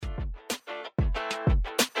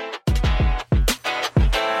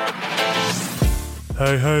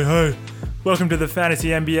Hey, hey, hey. Welcome to the Fantasy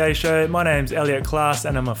NBA Show. My name's Elliot Class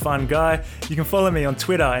and I'm a fun guy. You can follow me on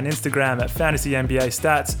Twitter and Instagram at Fantasy NBA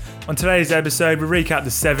Stats. On today's episode, we recap the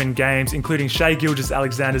 7 games, including Shai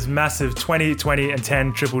Gilgeous-Alexander's massive 20, 20, and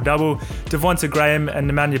 10 triple-double. Devonta Graham and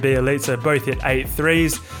Nemanja Bjelica both hit 8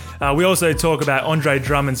 threes. We also talk about Andre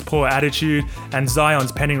Drummond's poor attitude and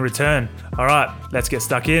Zion's pending return. All right, let's get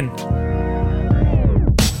stuck in.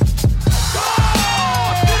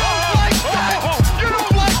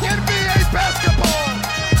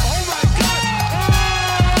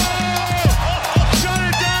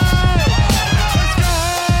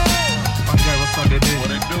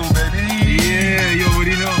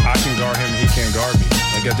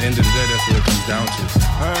 At the end of the day, that's what it comes down to.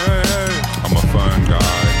 Hey. I'm a fun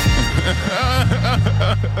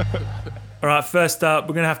guy. All right, first up,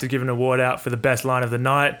 we're going to have to give an award out for the best line of the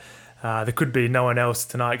night. There could be no one else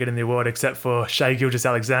tonight getting the award except for Shai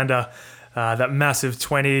Gilgeous-Alexander. That massive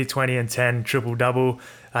 20, 20, and 10 triple-double.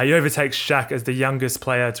 He overtakes Shaq as the youngest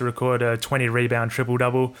player to record a 20-rebound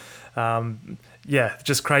triple-double.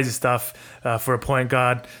 Just crazy stuff for a point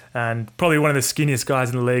guard and probably one of the skinniest guys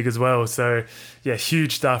in the league as well. So,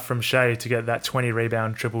 huge stuff from Shai to get that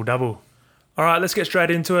 20-rebound triple-double. All right, let's get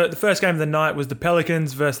straight into it. The first game of the night was the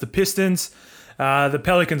Pelicans versus the Pistons. The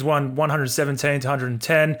Pelicans won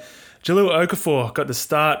 117-110. Jahlil Okafor got the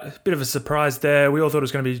start. A bit of a surprise there. We all thought it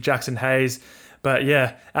was going to be Jackson Hayes. But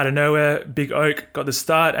out of nowhere, Big Oak got the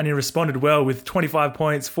start and he responded well with 25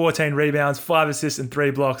 points, 14 rebounds, 5 assists and 3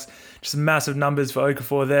 blocks. Just massive numbers for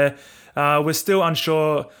Okafor there. We're still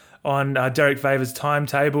unsure on Derek Favors'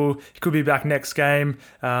 timetable. He could be back next game.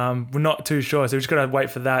 We're not too sure, so we're just got to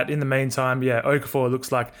wait for that. In the meantime, Okafor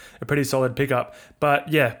looks like a pretty solid pickup. But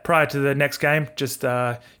prior to the next game, just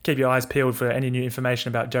keep your eyes peeled for any new information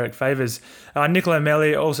about Derek Favors. Nicolo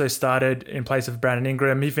Melli also started in place of Brandon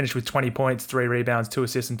Ingram. He finished with 20 points, 3 rebounds, 2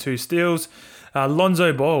 assists and 2 steals.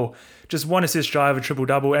 Lonzo Ball, just 1 assist shy of a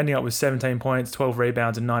triple-double, ending up with 17 points, 12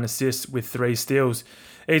 rebounds and 9 assists with 3 steals.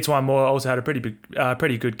 Etuan Moore also had a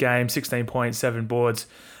pretty good game, 16 points, 7 boards.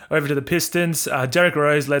 Over to the Pistons, Derrick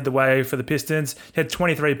Rose led the way for the Pistons. He had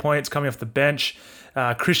 23 points coming off the bench.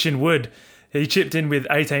 Christian Wood, he chipped in with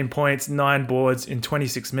 18 points, 9 boards in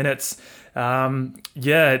 26 minutes. Not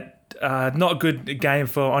a good game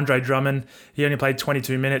for Andre Drummond. He only played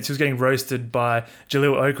 22 minutes. He was getting roasted by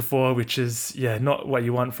Jahlil Okafor, which is not what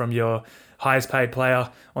you want from your highest paid player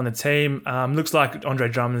on the team. Looks like Andre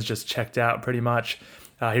Drummond's just checked out pretty much.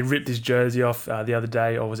 He ripped his jersey off the other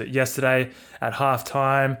day, or was it yesterday, at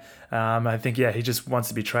halftime. I think, he just wants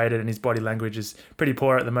to be traded and his body language is pretty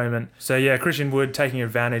poor at the moment. So, Christian Wood taking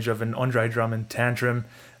advantage of an Andre Drummond tantrum.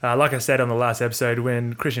 Like I said on the last episode,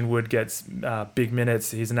 when Christian Wood gets big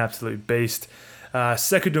minutes, he's an absolute beast.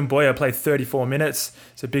 Sekou Doumbouya played 34 minutes,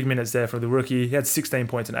 so big minutes there for the rookie. He had 16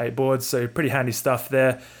 points and 8 boards, so pretty handy stuff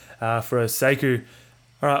there for Sekou.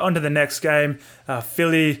 All right, on to the next game.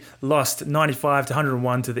 Philly lost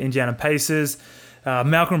 95-101 to the Indiana Pacers.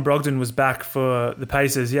 Malcolm Brogdon was back for the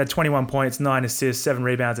Pacers. He had 21 points, 9 assists, 7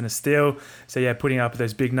 rebounds and a steal. So putting up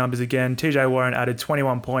those big numbers again. TJ Warren added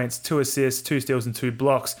 21 points, 2 assists, 2 steals and 2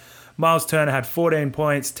 blocks. Miles Turner had 14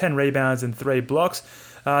 points, 10 rebounds and 3 blocks.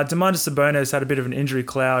 Domantas Sabonis had a bit of an injury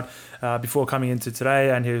cloud before coming into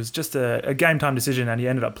today, and it was just a game time decision and he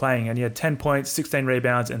ended up playing, and he had 10 points, 16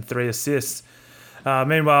 rebounds and 3 assists.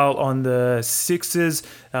 Meanwhile, on the Sixers,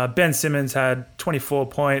 Ben Simmons had 24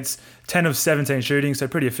 points, 10 of 17 shooting, so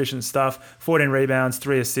pretty efficient stuff, 14 rebounds,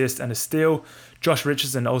 3 assists and a steal. Josh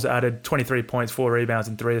Richardson also added 23 points, 4 rebounds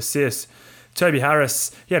and 3 assists. Toby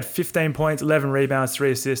Harris, he had 15 points, 11 rebounds,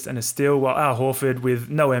 3 assists and a steal, while Al Horford, with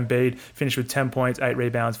no Embiid, finished with 10 points, 8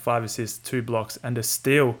 rebounds, 5 assists, 2 blocks and a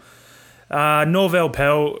steal. Norvel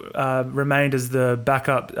Pelle remained as the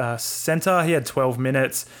backup center. He had 12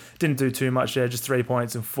 minutes. Didn't do too much there, just 3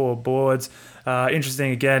 points and 4 boards.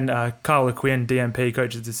 Interesting again, Carl Quinn, DMP,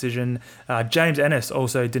 coach's decision. James Ennis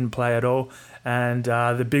also didn't play at all. And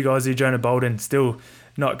the big Aussie, Jonah Bolden, still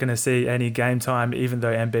not going to see any game time, even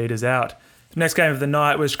though Embiid is out. The next game of the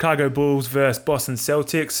night was Chicago Bulls versus Boston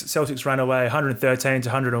Celtics. Celtics ran away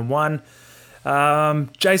 113-101.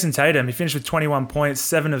 Jason Tatum, he finished with 21 points,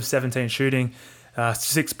 7 of 17 shooting,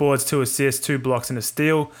 6 boards, 2 assists, 2 blocks and a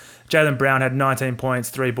steal. Jaylen Brown had 19 points,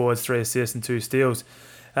 3 boards, 3 assists and 2 steals.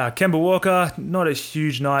 Kemba Walker, not a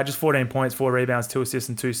huge night, just 14 points, 4 rebounds, 2 assists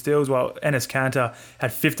and 2 steals, while Enes Kanter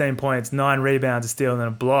had 15 points, 9 rebounds, a steal and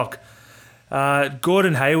a block.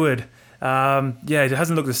 Gordon Hayward, it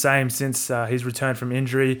hasn't looked the same since his return from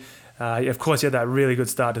injury. Of course, he had that really good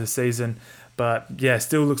start to the season, but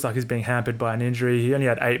still looks like he's being hampered by an injury. He only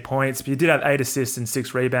had 8 points, but he did have 8 assists and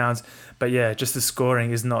 6 rebounds, but just the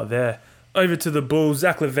scoring is not there. Over to the Bulls,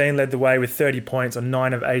 Zach Levine led the way with 30 points on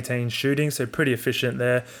 9 of 18 shooting, so pretty efficient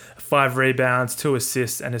there. 5 rebounds, 2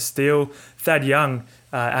 assists and a steal. Thad Young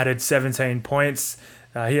added 17 points.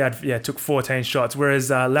 He took 14 shots, whereas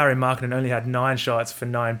Larry Markkinen only had 9 shots for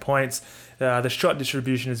 9 points. The shot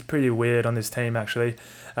distribution is pretty weird on this team, actually.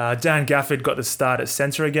 Dan Gafford got the start at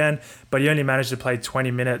centre again, but he only managed to play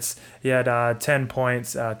 20 minutes. He had 10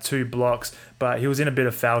 points, 2 blocks, but he was in a bit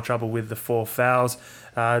of foul trouble with the 4 fouls.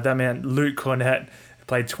 That meant Luke Cornett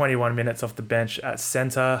played 21 minutes off the bench at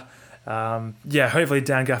centre. Hopefully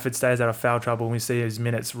Dan Gafford stays out of foul trouble and we see his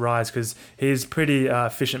minutes rise, because he's pretty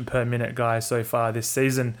efficient per minute guy so far this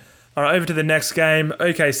season. All right, over to the next game.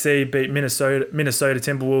 OKC beat Minnesota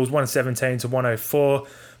Timberwolves 117-104.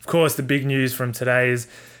 Of course, the big news from today is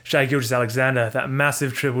Shai Gilgeous-Alexander, that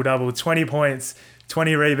massive triple-double, 20 points,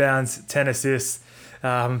 20 rebounds, 10 assists.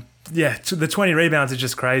 The 20 rebounds are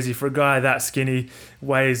just crazy. For a guy that skinny,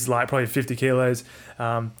 weighs like probably 50 kilos.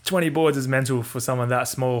 20 boards is mental for someone that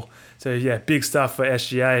small. So yeah, big stuff for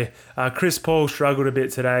SGA. Chris Paul struggled a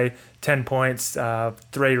bit today. 10 points, 3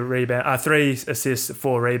 assists,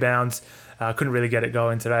 4 rebounds. Couldn't really get it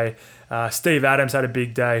going today. Steve Adams had a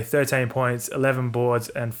big day. 13 points, 11 boards,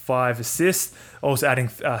 and 5 assists. Also adding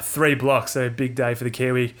 3 blocks. So big day for the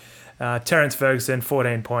Kiwi. Terrence Ferguson,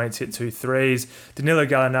 14 points, hit 2 threes. Danilo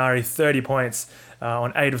Gallinari, 30 points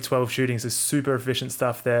on 8 of 12 shootings. So super efficient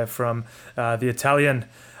stuff there from the Italian.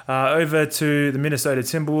 Over to the Minnesota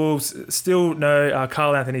Timberwolves. Still no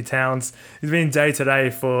Karl Anthony Towns. He's been day to day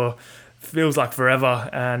for feels like forever.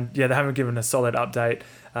 And yeah, they haven't given a solid update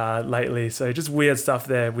lately. So just weird stuff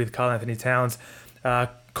there with Karl Anthony Towns.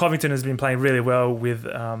 Covington has been playing really well with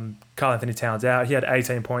Karl Anthony Towns out. He had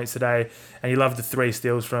 18 points today, and he loved the 3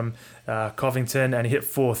 steals from Covington, and he hit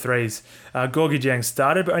 4 threes. Gorgie Dieng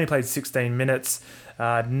started, but only played 16 minutes.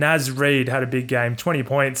 Naz Reid had a big game, 20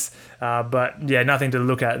 points, but yeah, nothing to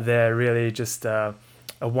look at there, really. Just a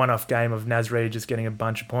one-off game of Naz Reid just getting a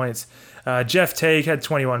bunch of points. Jeff Teague had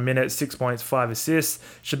 21 minutes, 6 points, 5 assists.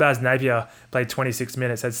 Shabazz Napier played 26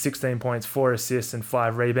 minutes, had 16 points, 4 assists, and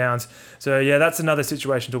 5 rebounds. So yeah, that's another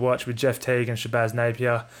situation to watch with Jeff Teague and Shabazz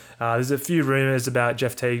Napier. There's a few rumours about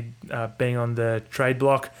Jeff Teague being on the trade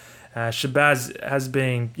block. Shabazz has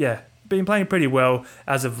been playing pretty well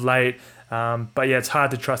as of late. But yeah, it's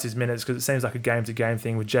hard to trust his minutes because it seems like a game-to-game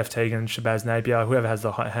thing with Jeff Teague and Shabazz Napier. Whoever has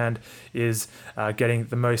the hot hand is getting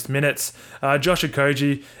the most minutes. Josh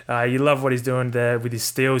Okogie, you love what he's doing there with his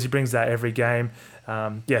steals. He brings that every game.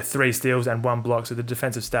 3 steals and 1 block, so the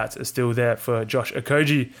defensive stats are still there for Josh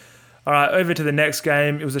Okogie. All right, over to the next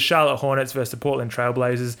game. It was the Charlotte Hornets versus the Portland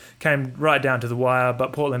Trailblazers. Came right down to the wire,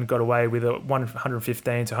 but Portland got away with a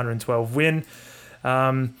 115-112 win.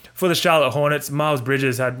 For the Charlotte Hornets, Miles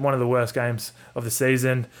Bridges had one of the worst games of the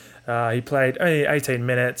season. He played only 18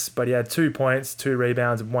 minutes, but he had 2 points, 2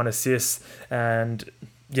 rebounds, and 1 assist, and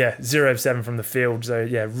 0 of 7 from the field. So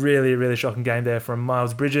really, really shocking game there from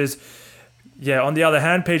Miles Bridges. On the other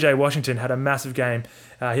hand, PJ Washington had a massive game.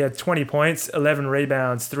 He had 20 points, 11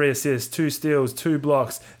 rebounds, 3 assists, 2 steals, 2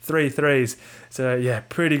 blocks, 3 threes. So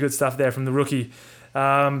pretty good stuff there from the rookie.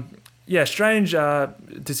 Strange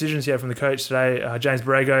decisions here from the coach today. James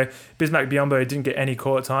Borrego, Bismack Biyombo didn't get any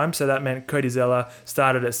court time, so that meant Cody Zeller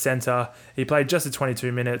started at centre. He played just the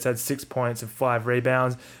 22 minutes, had 6 points and 5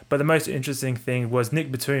 rebounds. But the most interesting thing was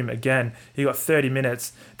Nick Batum again. He got 30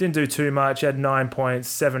 minutes, didn't do too much. He had 9 points,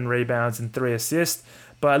 7 rebounds and 3 assists.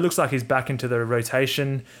 But it looks like he's back into the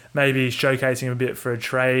rotation, maybe showcasing him a bit for a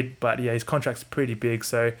trade. But his contract's pretty big,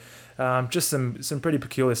 so just some pretty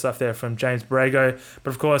peculiar stuff there from James Borrego.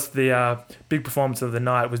 But of course, the big performance of the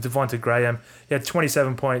night was Devonta Graham. He had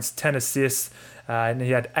 27 points, 10 assists, and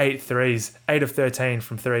he had 8 threes, 8 of 13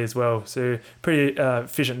 from 3 as well. So pretty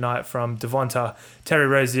efficient night from Devonta. Terry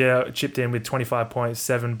Rozier chipped in with 25 points,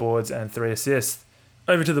 7 boards, and 3 assists.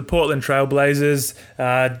 Over to the Portland Trailblazers,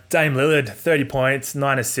 Dame Lillard, 30 points,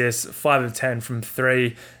 9 assists, 5 of 10 from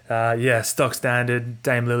 3. Stock standard.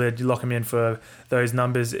 Dame Lillard, you lock him in for those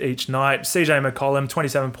numbers each night. CJ McCollum,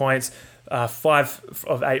 27 points, 5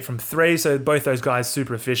 of 8 from 3. So both those guys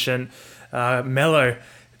super efficient. Melo,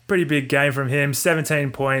 pretty big game from him.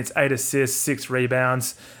 17 points, 8 assists, 6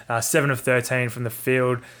 rebounds, 7 of 13 from the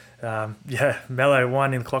field. Melo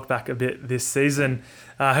winding the clock back a bit this season.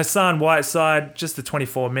 Hassan Whiteside, just the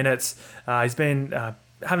 24 minutes. He's been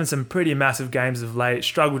having some pretty massive games of late.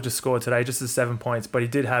 Struggled to score today, just the 7 points, but he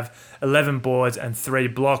did have 11 boards and 3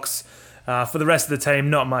 blocks. For the rest of the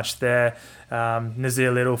team, not much there.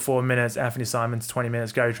 Nazir Little, 4 minutes. Anthony Simons, 20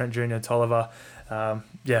 minutes. Gary Trent Jr., Tolliver.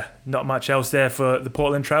 Not much else there for the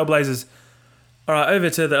Portland Trailblazers. All right, over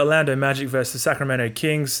to the Orlando Magic versus Sacramento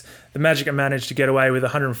Kings. The Magic managed to get away with a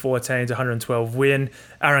 114 to 112 win.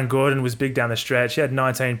 Aaron Gordon was big down the stretch. He had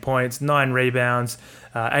 19 points, 9 rebounds,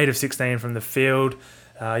 8 of 16 from the field.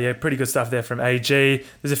 Pretty good stuff there from AG.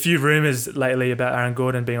 There's a few rumours lately about Aaron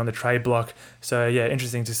Gordon being on the trade block. So,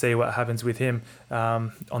 interesting to see what happens with him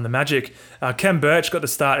on the Magic. Kem Birch got the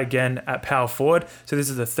start again at power forward. So, this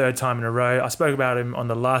is the third time in a row. I spoke about him on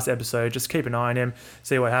the last episode. Just keep an eye on him,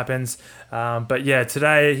 see what happens.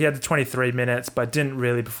 Today he had the 23 minutes, but didn't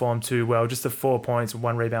really perform too well. Just the 4 points,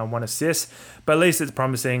 1 rebound, 1 assist. But at least it's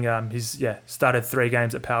promising. He's started 3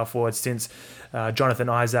 games at power forward since Jonathan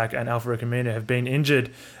Isaac and Alfred Kamuna have been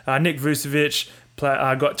injured. Nick Vucevic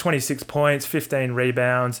got 26 points, 15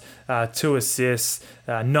 rebounds, 2 assists,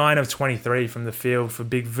 9 of 23 from the field for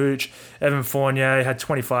Big Vooch. Evan Fournier had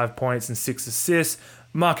 25 points and 6 assists.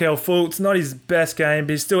 Markelle Fultz, not his best game,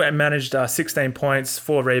 but he still managed 16 points,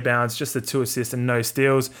 4 rebounds, just the 2 assists and no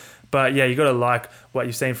steals. But you got to like what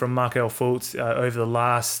you've seen from Markelle Fultz over the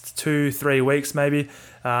last 2-3 weeks maybe.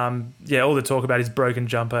 All the talk about his broken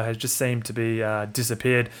jumper has just seemed to be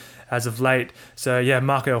disappeared as of late. So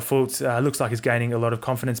Markelle Fultz looks like he's gaining a lot of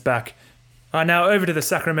confidence back. Now over to the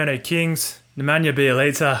Sacramento Kings. Nemanja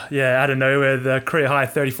Bjelica, out of nowhere, the career high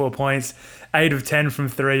 34 points, 8 of 10 from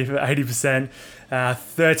 3 for 80%,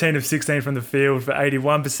 13 of 16 from the field for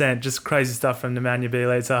 81%. Just crazy stuff from Nemanja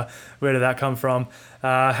Bjelica. Where did that come from?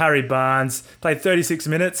 Harry Barnes played 36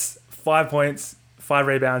 minutes, 5 points, 5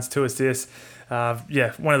 rebounds, 2 assists.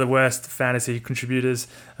 One of the worst fantasy contributors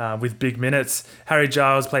with big minutes. Harry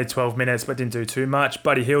Giles played 12 minutes but didn't do too much.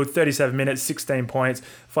 Buddy Hield, 37 minutes, 16 points,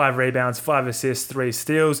 5 rebounds, 5 assists, 3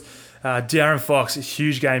 steals. De'Aaron Fox, a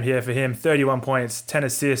huge game here for him, 31 points, 10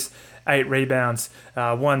 assists, 8 rebounds,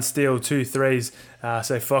 1 steal, 2 threes.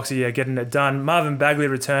 So Foxy getting it done. Marvin Bagley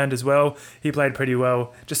returned as well. He played pretty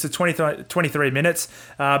well. Just 23 minutes.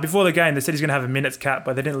 Before the game, they said he's going to have a minutes cap,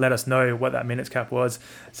 but they didn't let us know what that minutes cap was.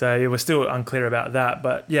 So we're still unclear about that.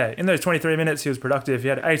 But in those 23 minutes, he was productive. He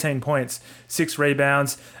had 18 points, 6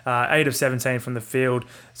 rebounds, 8 of 17 from the field.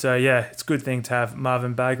 So it's a good thing to have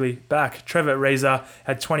Marvin Bagley back. Trevor Ariza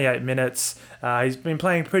had 28 minutes. He's been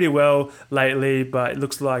playing pretty well lately, but it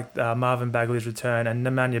looks like Marvin Bagley's return and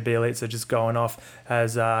Nemanja Bjelica just going off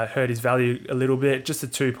has hurt his value a little bit. Just the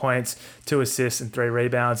 2 points, 2 assists and 3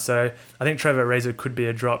 rebounds. So I think Trevor Ariza could be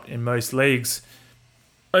a drop in most leagues.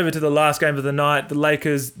 Over to the last game of the night, the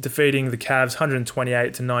Lakers defeating the Cavs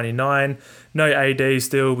 128-99. No AD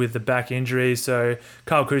still with the back injury, so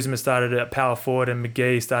Kyle Kuzma started at power forward and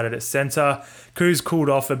McGee started at center. Kuz cooled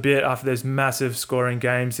off a bit after those massive scoring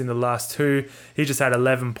games in the last 2. He just had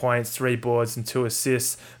 11 points, 3 boards and 2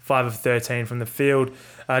 assists, 5 of 13 from the field.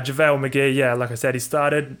 JaVale McGee, like I said, he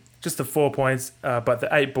started just the 4 points, but the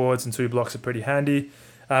 8 boards and 2 blocks are pretty handy.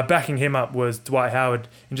 Backing him up was Dwight Howard.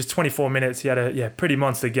 In just 24 minutes, he had a pretty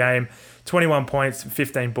monster game. 21 points,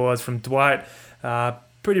 15 boards from Dwight.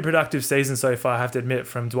 Pretty productive season so far, I have to admit,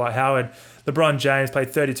 from Dwight Howard. LeBron James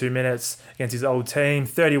played 32 minutes against his old team.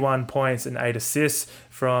 31 points and 8 assists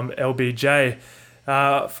from LBJ.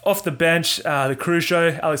 Off the bench, Alex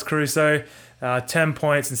Caruso, 10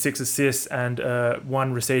 points and 6 assists and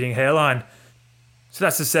 1 receding hairline. So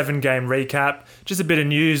that's the 7-game recap. Just a bit of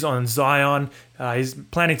news on Zion. He's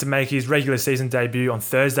planning to make his regular season debut on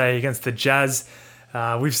Thursday against the Jazz.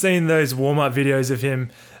 We've seen those warm-up videos of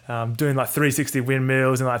him doing like 360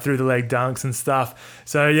 windmills and like through the leg dunks and stuff.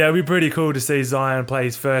 So it'd be pretty cool to see Zion play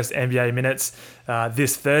his first NBA minutes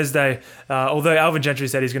this Thursday. Although Alvin Gentry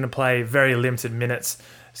said he's going to play very limited minutes.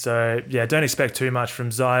 So don't expect too much from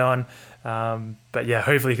Zion. But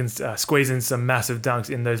hopefully he can squeeze in some massive dunks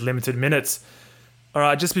in those limited minutes. All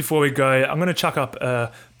right, just before we go, I'm going to chuck up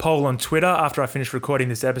a poll on Twitter after I finish recording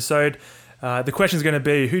this episode. The question is going to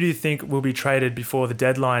be, who do you think will be traded before the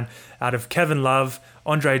deadline out of Kevin Love,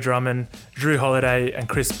 Andre Drummond, Drew Holiday and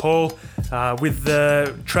Chris Paul? With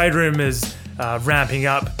the trade rumours ramping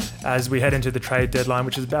up as we head into the trade deadline,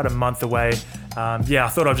 which is about a month away. I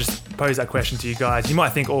thought I'd just pose that question to you guys. You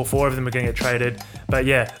might think all 4 of them are going to get traded, but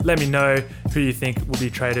let me know who you think will be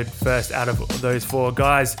traded first out of those 4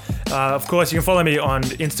 guys. Of course, you can follow me on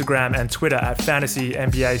Instagram and Twitter at Fantasy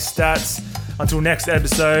NBA Stats. Until next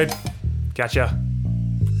episode, catch ya.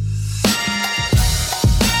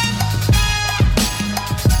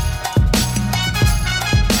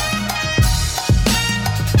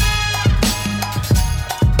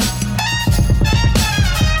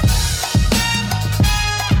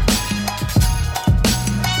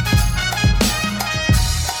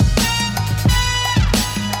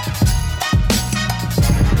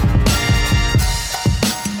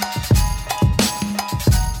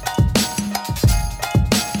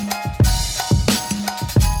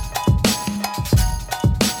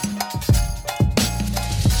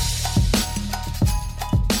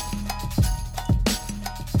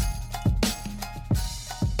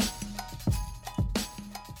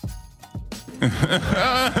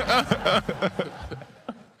 to.